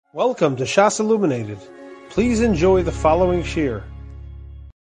Welcome to Shas Illuminated. Please enjoy the following shir.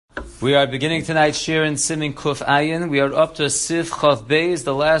 We are beginning tonight's shir in Siman Kuf Ayin. We are up to Sif Chaf Bais,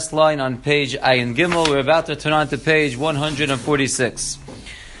 the last line on page Ayin Gimel. We're about to turn on to page 146.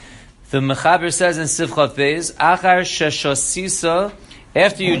 The Mechaber says in Sif Chaf Bais, Achar sheshosisa,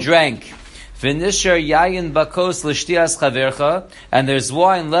 after you drank, v'nishar yayin bakos l'shtias chavercha, and there's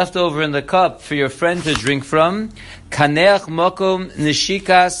wine left over in the cup for your friend to drink from, kaneach mokom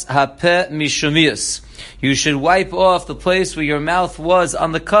nishikas hapeh mishumius. You should wipe off the place where your mouth was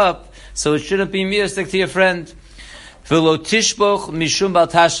on the cup, so it shouldn't be miastic to your friend. V'lo tishboch mishum bal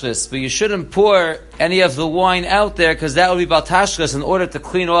tashchis, but you shouldn't pour any of the wine out there, because that would be bal tashchis in order to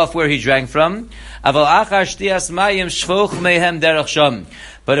clean off where he drank from. Aval achar shtias mayim shfoch mehem derech sham.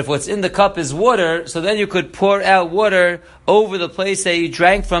 But if what's in the cup is water, so then you could pour out water over the place that you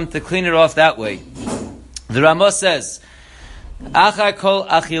drank from to clean it off that way. The Ramah says, Achar kol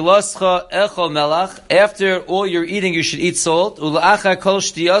achiloscha echol melach. After all you're eating, you should eat salt. Ula'achar kol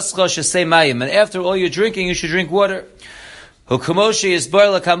shtiyoscha shesei mayim. And after all you're drinking, you should drink water. Hukumoshi is bar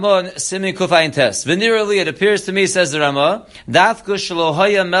lakamon simin kufayin tes. Venerally, it appears to me, says the Ramah, dafku shelo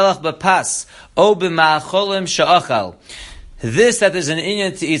haya melach b'pas o b'ma'acholim sha'achal. This, that there's an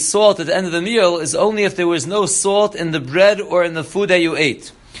inyan to eat salt at the end of the meal, is only if there was no salt in the bread or in the food that you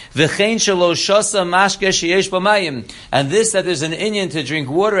ate. V'chein shelo shasa mashke sheyesh b'mayim. And this, that there's an inyan to drink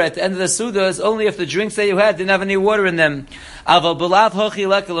water at the end of the Suda, is only if the drinks that you had didn't have any water in them. Aval b'lav hochi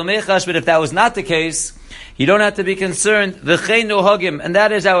lek l'mechash. But if that was not the case, you don't have to be concerned. V'chein Hanohagim. And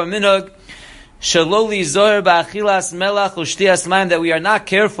that is our minhag. Shaloli zoher ba'achilas melach u'shtias mayim, that we are not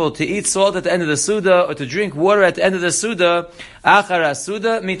careful to eat salt at the end of the Suda or to drink water at the end of the Suda. Achar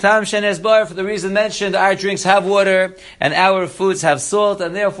Suda mitam shenes bar, for the reason mentioned, our drinks have water and our foods have salt,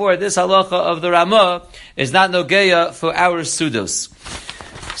 and therefore this halacha of the Ramah is not nogeya for our Sudos.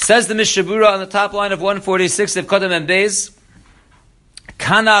 Says the Mishabura on the top line of 146 of Kodem and Beis,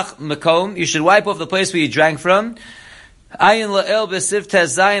 Kanach Mekom, you should wipe off the place where you drank from. Ayin la'el b'sif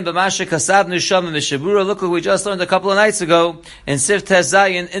tez zayin b'mashe kasav nusham Mishabura. Look what we just learned a couple of nights ago in Sif tez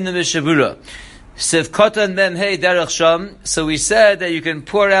zayin in the Mishabura. Sif kotan mem hey derech sham. So we said that you can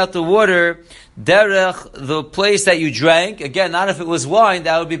pour out the water derech, the place that you drank. Again, not if it was wine,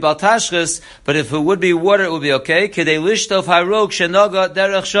 that would be bal tashchis, but if it would be water, it would be okay. Kedei lishtov harog shenoga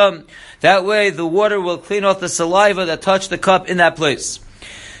derech sham. That way the water will clean off the saliva that touched the cup in that place.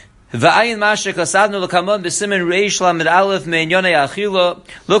 V'ayin mashe kasadnu l'kamon b'simin reish lamed aleph mein yonei achila.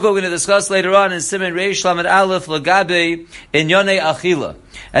 Look what we're going to discuss later on in simin reish lamed aleph l'gabe in yonei achila.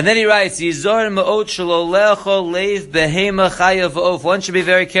 And then he writes, Yizor ma'ot shelo lecho leiv behema chaya v'of. One should be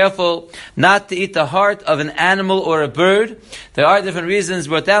very careful not to eat the heart of an animal or a bird. There are different reasons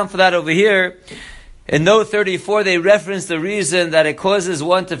brought down for that over here. In note 34, they reference the reason that it causes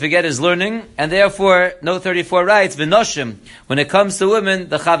one to forget his learning, and therefore, note 34 writes, V'noshim, when it comes to women,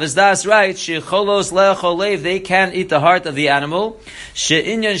 the Chavez Das writes, Shecholos le'achol leiv, they can't eat the heart of the animal.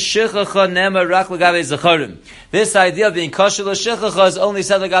 She'inyan shichacha nema rak l'gabe zacharim. This idea of being kosher l'shichacha is only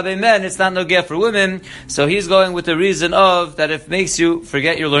said l'gabe men, it's not no get for women, so he's going with the reason of that it makes you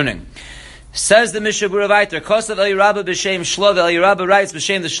forget your learning. Says the Mishabura Vayter, Kosav El Yerabba b'shem shla, El Yerabba writes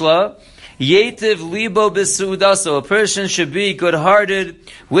b'shem the shla, Yetiv libo b'suda, so a person should be good-hearted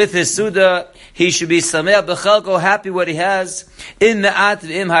with his suda. He should be sameach b'chalko, happy what he has. In me'at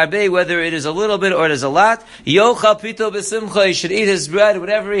v'im harbe, whether it is a little bit or it is a lot. Yochal pito b'simcha, he should eat his bread,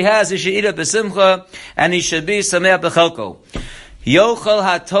 whatever he has, he should eat it b'simcha, and he should be sameach b'chalko. Yochal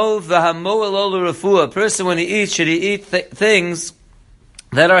hatov v'hamoel ol refuah, a person when he eats, should he eat things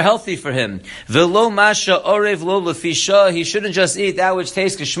that are healthy for him. V'lo masha orev lo lefisha, he shouldn't just eat that which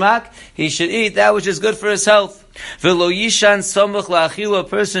tastes geschmack, he should eat that which is good for his health. V'lo yishan samach la'achila, a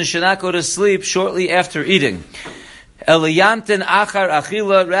person should not go to sleep shortly after eating. Eliyamten achar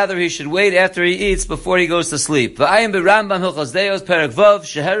achila, rather he should wait after he eats before he goes to sleep. V'ayim b'Rambam Hilchos Deos Perek Vav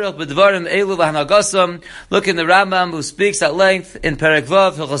sheherach b'Devarim elu v'Hanohagim. Look in the Rambam who speaks at length in Perek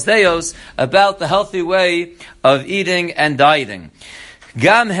Vav Hilchos Deos about the healthy way of eating and dieting.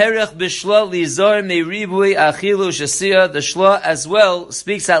 Gam herech b'shla lizor me'ribui achilu shasiya. The shla as well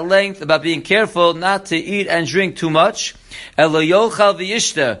speaks at length about being careful not to eat and drink too much. Elo yochal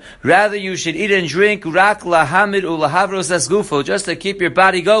v'yishta. Rather you should eat and drink rak lahamid ulahavros asgufo, just to keep your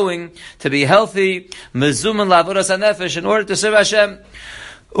body going, to be healthy. Mezuman lavodas hanefesh, in order to serve Hashem.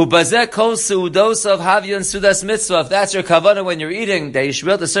 Ubazeh kol seudos of havyon sudas mitzvah. If that's your kavanah when you're eating, that you should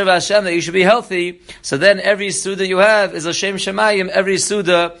be able to serve Hashem, that you should be healthy, so then every suda you have is a shem shemayim. Every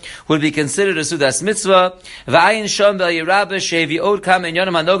suda would be considered a sudas mitzvah. V'ayin shom bel yirabah shevi od kam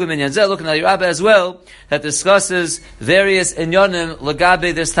inyonim hanogim inyan zeh. Looking at yirabah as well, that discusses various inyonim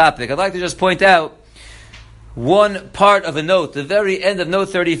lagabe this topic. I'd like to just point out one part of a note. The very end of note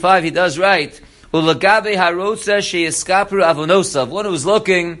 35, he does write, Ulagabe harotza sheyiskapru avonosav. One who's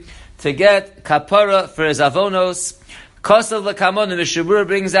looking to get kapara for his avonos. Kosav lakamon, the Mishabura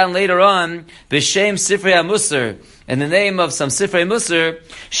brings down later on, b'shem sifrei hamusar, in the name of some sifrei musar,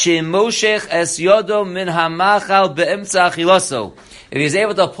 shemoshech es yodo min hamachal be'emtza achiloso. If he's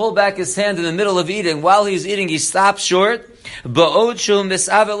able to pull back his hand in the middle of eating, while he's eating, he stops short. Ba'od shum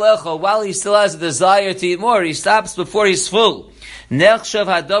misavelecho, while he still has a desire to eat more, he stops before he's full. Nechshav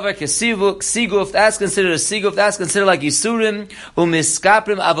hadavar kesiguf, that's considered a siguf, that's considered like yisurim,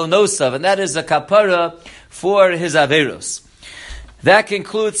 umiskaprim avonosav, and that is a kapara for his averos. That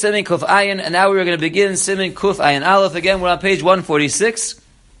concludes Siman Kuf Ayin, and now we're going to begin Siman Kuf Ayin Aleph. Again, we're on page 146.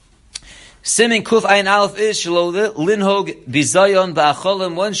 Siman Kuf Ayin Aleph is shelo linhog bizayon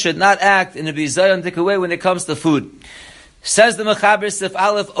ba'acholim. One should not act in a bizayon way when it comes to food. Says the Mechaber Sif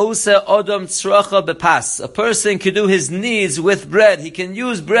Aleph, Ose Odom Tzracha Bepas. A person can do his needs with bread. He can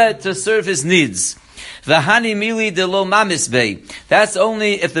use bread to serve his needs. V'hani mili de lo mamis bei. That's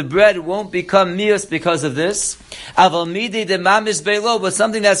only if the bread won't become mius because of this. Aval midi de mamis bei lo, but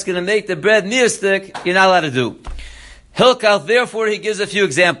something that's going to make the bread miustic, you're not allowed to do. Hilchos, therefore, he gives a few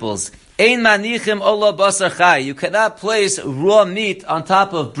examples. Ein manichim ola basar chai. You cannot place raw meat on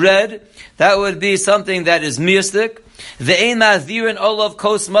top of bread. That would be something that is miustic. Ve'ein ma'avirin olav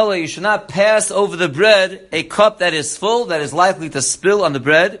kos mala. You should not pass over the bread a cup that is full, that is likely to spill on the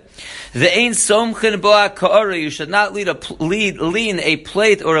bread. Ve'ein somchin boa ka'ara. You should not lean a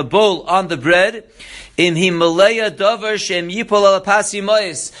plate or a bowl on the bread. Im himalaya davar shem yipol ala pasi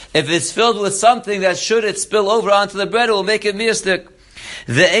mois. If it's filled with something that should it spill over onto the bread, it will make it miastic.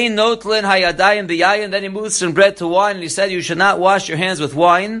 Ve'ein notlin hayadayim biyayin. Then he moves from bread to wine, and he said you should not wash your hands with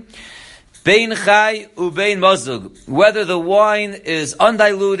wine. Bein chai ubein mazug, whether the wine is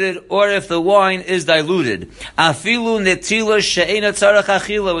undiluted or if the wine is diluted. Afilu netila she'ena tzarach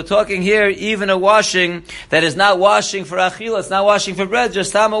achila. We're talking here even a washing that is not washing for achila, it's not washing for bread,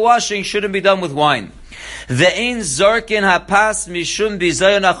 just tama washing shouldn't be done with wine. Ve'ein zarkin hapas mishum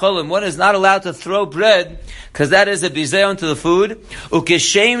bizayon acholim. One is not allowed to throw bread because that is a bizayon to the food.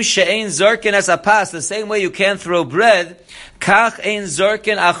 Ukeshem she'ein zarkin as hapas. The same way you can't throw bread. Kach ein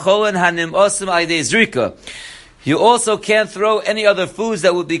zarkin acholin hanim osim aydei zrika. You also can't throw any other foods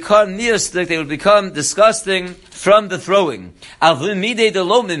that would become miastic, they would become disgusting from the throwing. Avlim midei de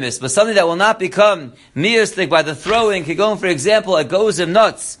lo mimis, but something that will not become miastic by the throwing, could go, for example, agozim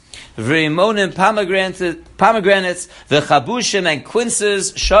nuts, v'rimonim pomegranates, v'chabushim and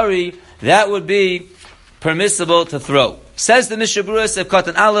quinces, shari, that would be permissible to throw. Says the Mishabura Sef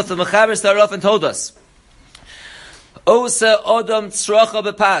Katan Aleph, the Mechaber started off and told us, Osa Odom Tzracha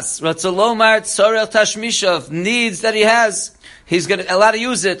Bepas. Ratzalomar Tzorech Tashmishav, needs that he has. He's going to allow to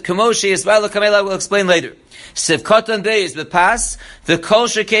use it. Kamoshi Yisrael Kamela will explain later. Sivkatan Beis Bepas. The Kol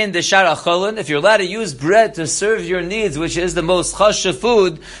Shekain Deshar Acholin. If you're allowed to use bread to serve your needs, which is the most chashuv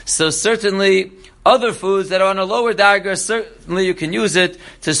food, so certainly other foods that are on a lower darga, certainly you can use it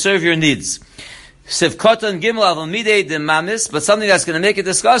to serve your needs. Sivkotan gimel avamide de mamis, but something that's going to make it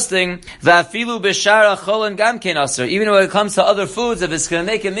disgusting. Va'afilu b'shar acholin gam kein aser. Even when it comes to other foods, if it's going to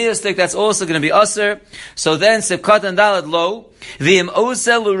make it miastic, that's also going to be aser. So then sivkotan dalad lo. V'im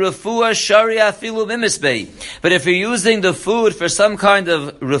osel u'refua shari afilu mimisbei. But if you're using the food for some kind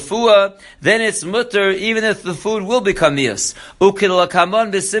of refua, then it's mutter, even if the food will become mias. Ukil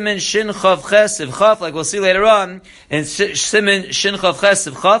lakamon b'simin shin chav ches sivchav, like we'll see later on in simin shin chav ches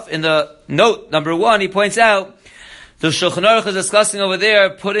sivchav in the note number 1, he points out the Shulchan Aruch is discussing over there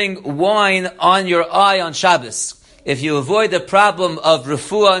putting wine on your eye on Shabbos. If you avoid the problem of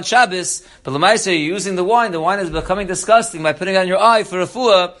refuah on Shabbos, but l'maisa you're using the wine is becoming disgusting by putting it on your eye for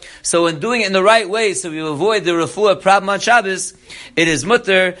refuah. So in doing it in the right way, so you avoid the refuah problem on Shabbos, it is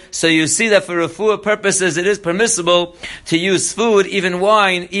mutter. So you see that for refuah purposes, it is permissible to use food, even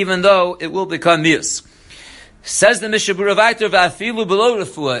wine, even though it will become mius. Says the Mishabura Vayter, v'afilu below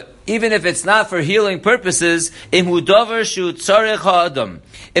refuah, even if it's not for healing purposes, imhu davar shu tzarech ha'adam.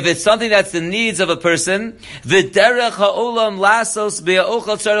 If it's something that's the needs of a person, v'derech ha'olam lasos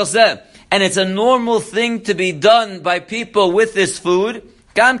be'ochal tzarech zeh, and it's a normal thing to be done by people with this food,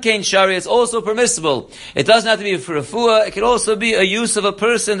 gam kein shari, it's also permissible. It doesn't have to be for refuah, it can also be a use of a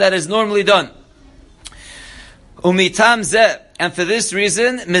person that is normally done. Umitam zeh, and for this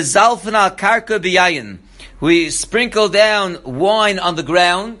reason, mizalfen al karka biyayin. We sprinkle down wine on the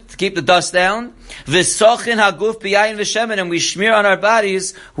ground to keep the dust down. V'sochin haguf biyayin v'shemen, and we smear on our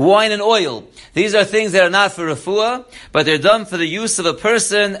bodies wine and oil. These are things that are not for refuah, but they're done for the use of a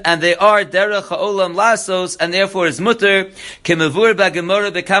person, and they are derech ha'olam lasos, and therefore is mutter. Kemavur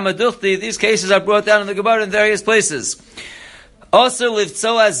b'gemara b'kama duchti. These cases are brought down in the Gemara in various places. Also,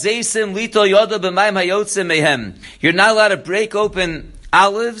 livtzoa zeisim lito yoda b'mayim hayotzim mehem. You're not allowed to break open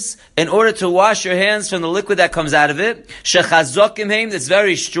olives in order to wash your hands from the liquid that comes out of it. Shechazokim heim, that's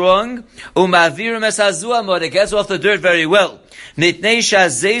very strong. Umavirim es hazuamot, it gets off the dirt very well. Mitnei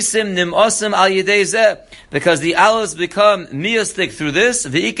shazeisim nimosim al yedei zeh, because the olives become miyostik through this.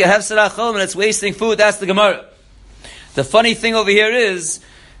 V'ika hefsed achol, and it's wasting food. That's the Gemara. The funny thing over here is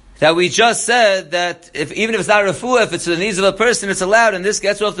that we just said that even if it's not refuah, if it's for the needs of a person, it's allowed, and this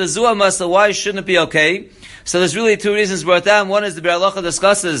gets off the zuama, so why shouldn't it be okay? So there's really two reasons brought down. One is the Biur Halacha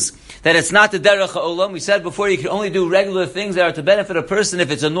discusses that it's not the derech ha'olam. We said before you can only do regular things that are to benefit a person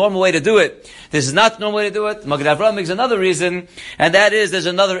if it's a normal way to do it. This is not the normal way to do it. Magen Avraham makes another reason, and that is there's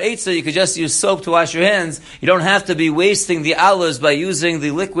another eitzah. You could just use soap to wash your hands. You don't have to be wasting the olives by using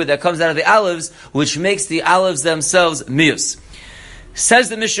the liquid that comes out of the olives, which makes the olives themselves miyus. Says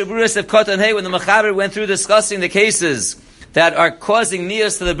the Mishnah Berurah of Kotan Hey, when the Mechaber went through discussing the cases that are causing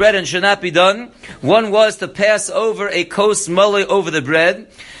miyas to the bread and should not be done, one was to pass over a kos malei over the bread.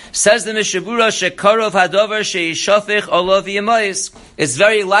 Says the Mishnah Berurah, shekarov hadavar sheishafich olav yamayis. It's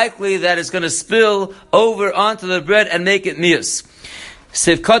very likely that it's going to spill over onto the bread and make it miyas.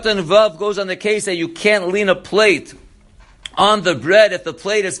 Siv Kotan Vav goes on the case that you can't lean a plate on the bread. If the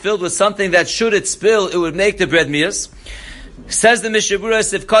plate is filled with something that should it spill, it would make the bread miyas. Says the Mishnah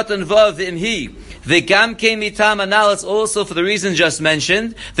Berurah, if Katan Vav imhi, the Gam came mitam analysis also for the reason just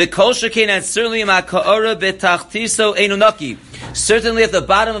mentioned. The Kol Shekain, and certainly ma'ka'ara betachtiso enunaki. Certainly, if the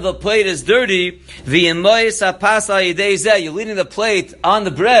bottom of the plate is dirty, the imoyis apas al zeh, you're leaning the plate on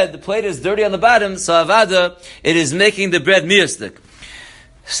the bread. The plate is dirty on the bottom, so avada, it is making the bread miyastik.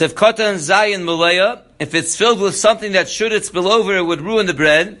 Sef Katan Zayin Malaya, if it's filled with something that should it spill over, it would ruin the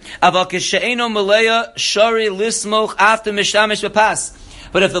bread. Aval kishe'eno Malaya shari lismoch after mishamish bepas.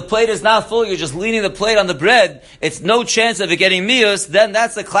 But if the plate is not full, you're just leaning the plate on the bread, it's no chance of it getting miyus, then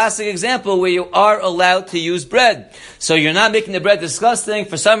that's a classic example where you are allowed to use bread. So you're not making the bread disgusting.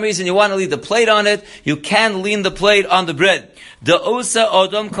 For some reason you want to leave the plate on it, you can lean the plate on the bread. The osa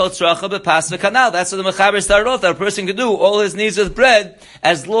odom kol tzracha bepas v'kanal. That's what the Mechaber started off, that a person can do all his needs with bread,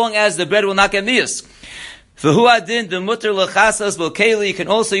 as long as the bread will not get miyus. V'hu adin the mutter l'chasas v'keli. You can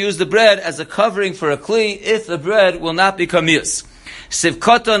also use the bread as a covering for a kli if the bread will not become miyus.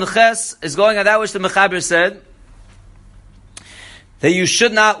 Sivkoton ches is going on that which the Mechaber said, that you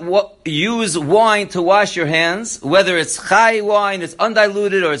should not use wine to wash your hands, whether it's chai wine, it's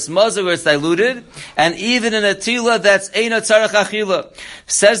undiluted, or it's mazor, or it's diluted, and even in a tila that's eina tzarech achila.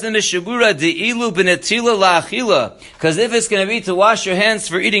 Says the Mishnah Berurah, de'ilu b'netila la'achila, because if it's going to be to wash your hands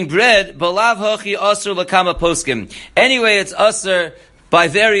for eating bread, balav hachi asur l'kama poskim. Anyway, it's asur by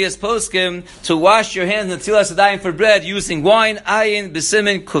various poskim to wash your hands in tzilas adayim for bread using wine, ayin,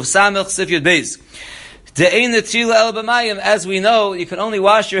 b'simin, kuf samech, sif yud beis. De'ein netila el b'mayim, as we know, you can only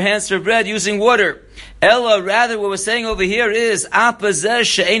wash your hands for bread using water. Ella, rather, what we're saying over here is, apazeh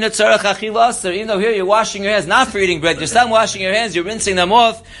she'ein tzarech achila aser. Even though here you're washing your hands not for eating bread, you're still washing your hands, you're rinsing them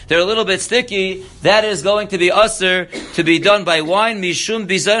off, they're a little bit sticky, that is going to be aser to be done by wine, mishum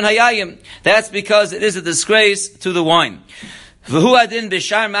bizayon hayayim. That's because it is a disgrace to the wine. V'hu adin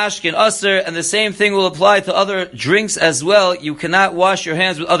b'shar mashkin aser, and the same thing will apply to other drinks as well. You cannot wash your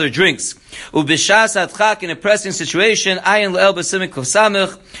hands with other drinks. U'b'shas adchak, in a pressing situation, ayin le'el b'simin kuf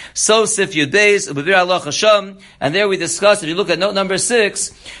samech, so sif yud beis, u'b'vir halacha sham, and there we discussed, if you look at note number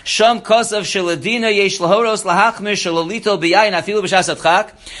 6, sham kosav sheladina yesh lahoros lahachmir shelalito b'yayin afilu b'shas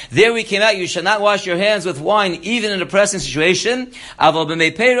adchak. There we came out, you should not wash your hands with wine even in a pressing situation. Aval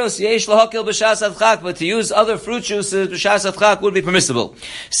b'mei peiros yesh lahokil b'shas adchak, but to use other fruit juices b'shas adchak would be permissible.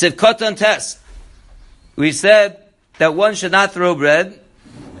 Sivkotan test. We said that one should not throw bread.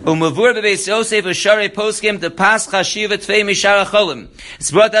 Umavur beBeis Yosef u'sharei poskim the pas chashiva tvei mishar acholim.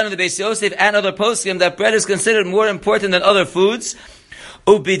 It's brought down in the Beis Yosef and other poskim that bread is considered more important than other foods.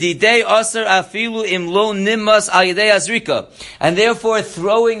 Ubididei aser afilu imlo nimmas al yedei azrika, and therefore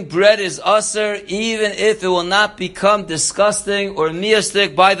throwing bread is aser even if it will not become disgusting or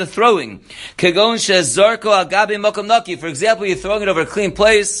miyastik by the throwing. Kegon shezarko agabi makom naki. For example, you're throwing it over a clean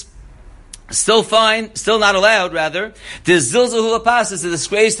place, Still fine, still not allowed, rather. The zilzul hapas is a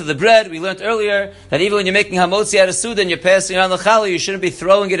disgrace to the bread. We learned earlier that even when you're making hamotzi out of suda and you're passing around the challah, you shouldn't be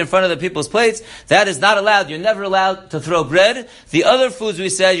throwing it in front of the people's plates. That is not allowed. You're never allowed to throw bread. The other foods we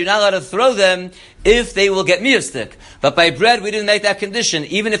said, you're not allowed to throw them if they will get miyastik. But by bread, we didn't make that condition.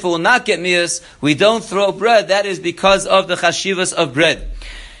 Even if it will not get miyas, we don't throw bread. That is because of the chashivas of bread.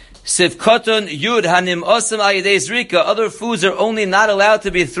 Siv koton yud hanim osam ayidei zrika. Other foods are only not allowed to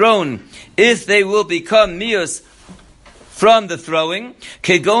be thrown if they will become miyus from the throwing.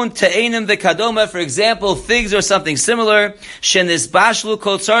 Kegon te'enim v'kadoma, for example, figs or something similar. Shenis bashlu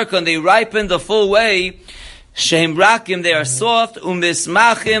kol tzarkon, they ripen the full way. Shehem rakim, they are soft.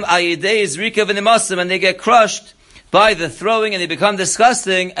 Umismachim ayidei zrika v'nimasim, and they get crushed by the throwing and they become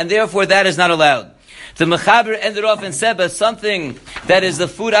disgusting, and therefore that is not allowed. The Mechaber ended off and said, but something that is the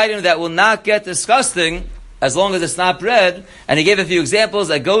food item that will not get disgusting, as long as it's not bread, and he gave a few examples,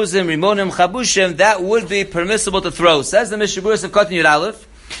 agozim, rimonim, chabushim, that would be permissible to throw. Says the Mishaburis of Kotin Yud Aleph,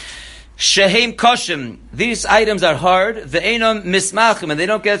 shehem koshim, these items are hard, ve'enom mismachim, and they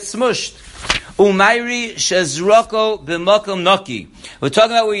don't get smushed. Umayri shezroko b'makom noki. We're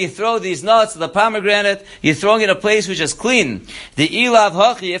talking about where you throw these nuts, the pomegranate, you're throwing it in a place which is clean. The ilav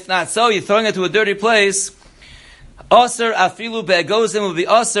hachi, if not so, you're throwing it to a dirty place. Aser afilu be'egozim will be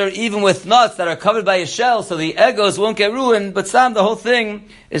aser even with nuts that are covered by a shell, so the egos won't get ruined, but some, the whole thing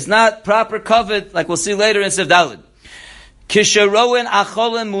is not proper covered, like we'll see later in Siv Daled. Kisharoin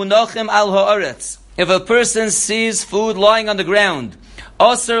acholim munochim al ha'aretz. If a person sees food lying on the ground,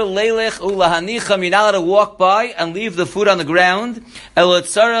 Aser leilech ulahanicham, you're not allowed to walk by and leave the food on the ground.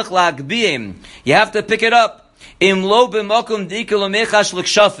 Elotzarech lagbiim, you have to pick it up. Im lo b'makom dikelo mechash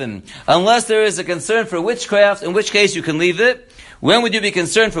l'kshafim, unless there is a concern for witchcraft, in which case you can leave it. When would you be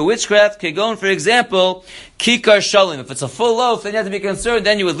concerned for witchcraft? Kegon, for example, kikar shalim. If it's a full loaf, then you have to be concerned,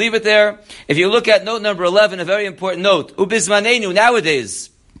 then you would leave it there. If you look at note number 11, a very important note, ubizmanenu,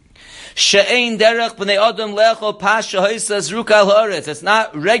 nowadays, she'ein derech b'nei adam lechol pasha hoisas rukal haaretz. It's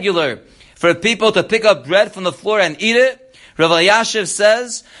not regular for people to pick up bread from the floor and eat it. Rav Yashiv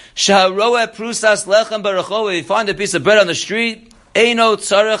says, sheharoeh prusas lechem barachov. If you find a piece of bread on the street, eino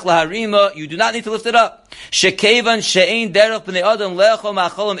tzarech laharima, you do not need to lift it up. Shekevan she'ein derech b'nei adam lechol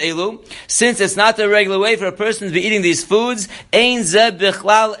ma'acholim elu. Since it's not the regular way for a person to be eating these foods, ein zeh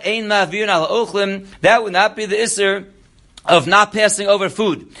bichlal ein ma'avirin al ochlim. That would not be the isser of not passing over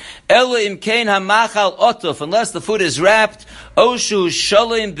food. Elu imkein hamachal otuf, unless the food is wrapped. Oshu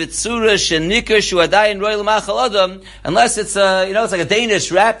shalim bitsura shenikar shuadayin royal machal adam. Unless it's it's like a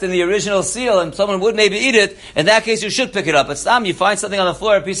Danish wrapped in the original seal, and someone would maybe eat it. In that case, you should pick it up. But Stam, you find something on the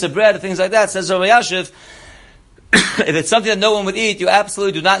floor, a piece of bread, things like that. Says Rabbi Yashiv, if it's something that no one would eat, you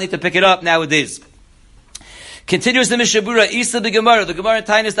absolutely do not need to pick it up nowadays. Continues the Mishabura, Isa the Gemara. The Gemara in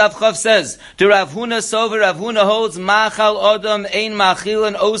Tainis Daf Chav says, "Do Rav Huna sover, Rav Huna holds machal adam ein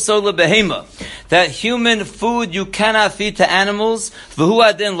machilan oso lebehema." That human food you cannot feed to animals, v'hu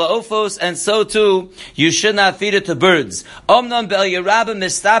adin laofos, and so too you should not feed it to birds. Omnam be'el Yerabba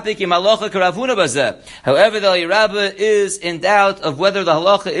mistapik im halacha k'Rav Huna bazeh. However, the Yerabba is in doubt of whether the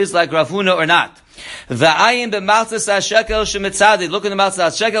halacha is like Rav Huna or not. V'ayin b'maltzas hashekel shemitzadi. Look in the maltzas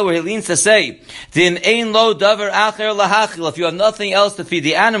hashekel where he leans to say, "Dim ein lo davar acher lahachil." If you have nothing else to feed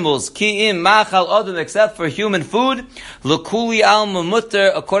the animals, ki im machal adam, except for human food, l'kuli al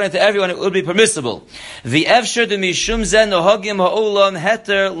mutter. According to everyone, it would be permissible. The efsher de mishum zen Hanohagim ha'olam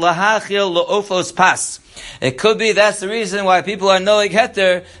heter lahachil lo'ofos pas. It could be that's the reason why people are knowing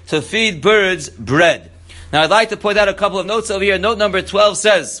heter to feed birds bread. Now, I'd like to point out a couple of notes over here. Note number 12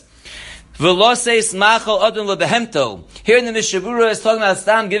 says, here in the Mishabura is talking about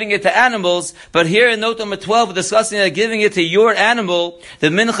Stam giving it to animals, but here in note number 12 we're discussing that giving it to your animal. The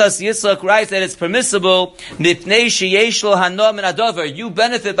Minchas Yitzchak writes that it's permissible. You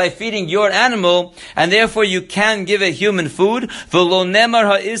benefit by feeding your animal, and therefore you can give it human food. We only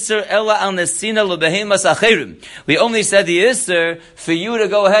said the Isser for you to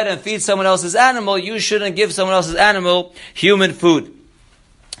go ahead and feed someone else's animal. You shouldn't give someone else's animal human food.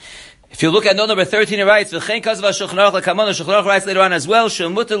 If you look at note number 13, it writes, Shulchan Aruch writes later on as well,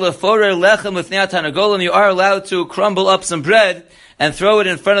 you are allowed to crumble up some bread and throw it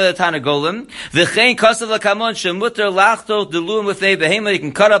in front of the Tanagolim. You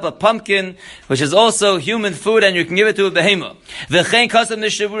can cut up a pumpkin, which is also human food, and you can give it to a behema.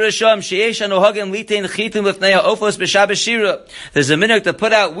 There's a minhag to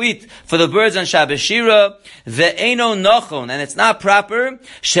put out wheat for the birds on Shabbos Shira, and it's not proper,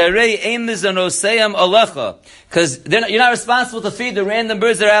 because you're not responsible to feed the random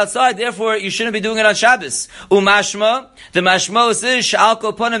birds that are outside, therefore you shouldn't be doing it on Shabbos. Umashma, the mashmos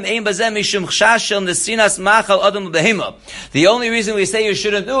The only reason we say you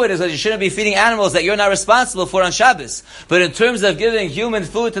shouldn't do it is because you shouldn't be feeding animals that you're not responsible for on Shabbos. But in terms of giving human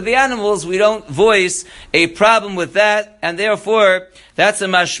food to the animals, we don't voice a problem with that, and therefore that's a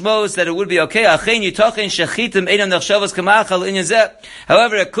mashmos that it would be okay.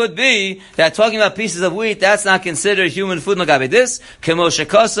 However, it could be that talking about pieces of wheat, that's not considered human food lagabe this. We'll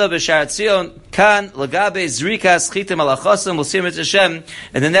see Hashem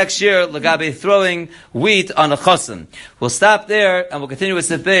in the next year lagabe throwing wheat on a chosim. We'll stop there and we'll continue with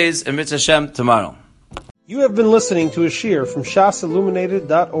Sif Bais and Mitzvah Hashem tomorrow. You have been listening to a shiur from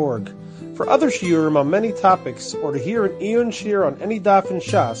shasilluminated.org. For other shiurim on many topics, or to hear an Iyun shiur on any daf in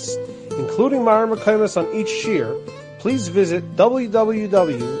Shas, including Mareh Mekomos on each shiur, please visit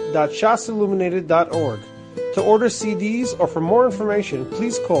www.shasilluminated.org. To order CDs or for more information,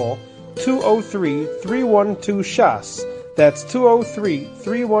 please call 203-312-SHAS. That's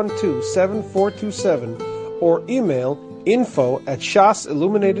 203-312-7427, or email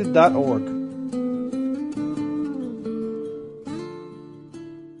info@shasilluminated.org.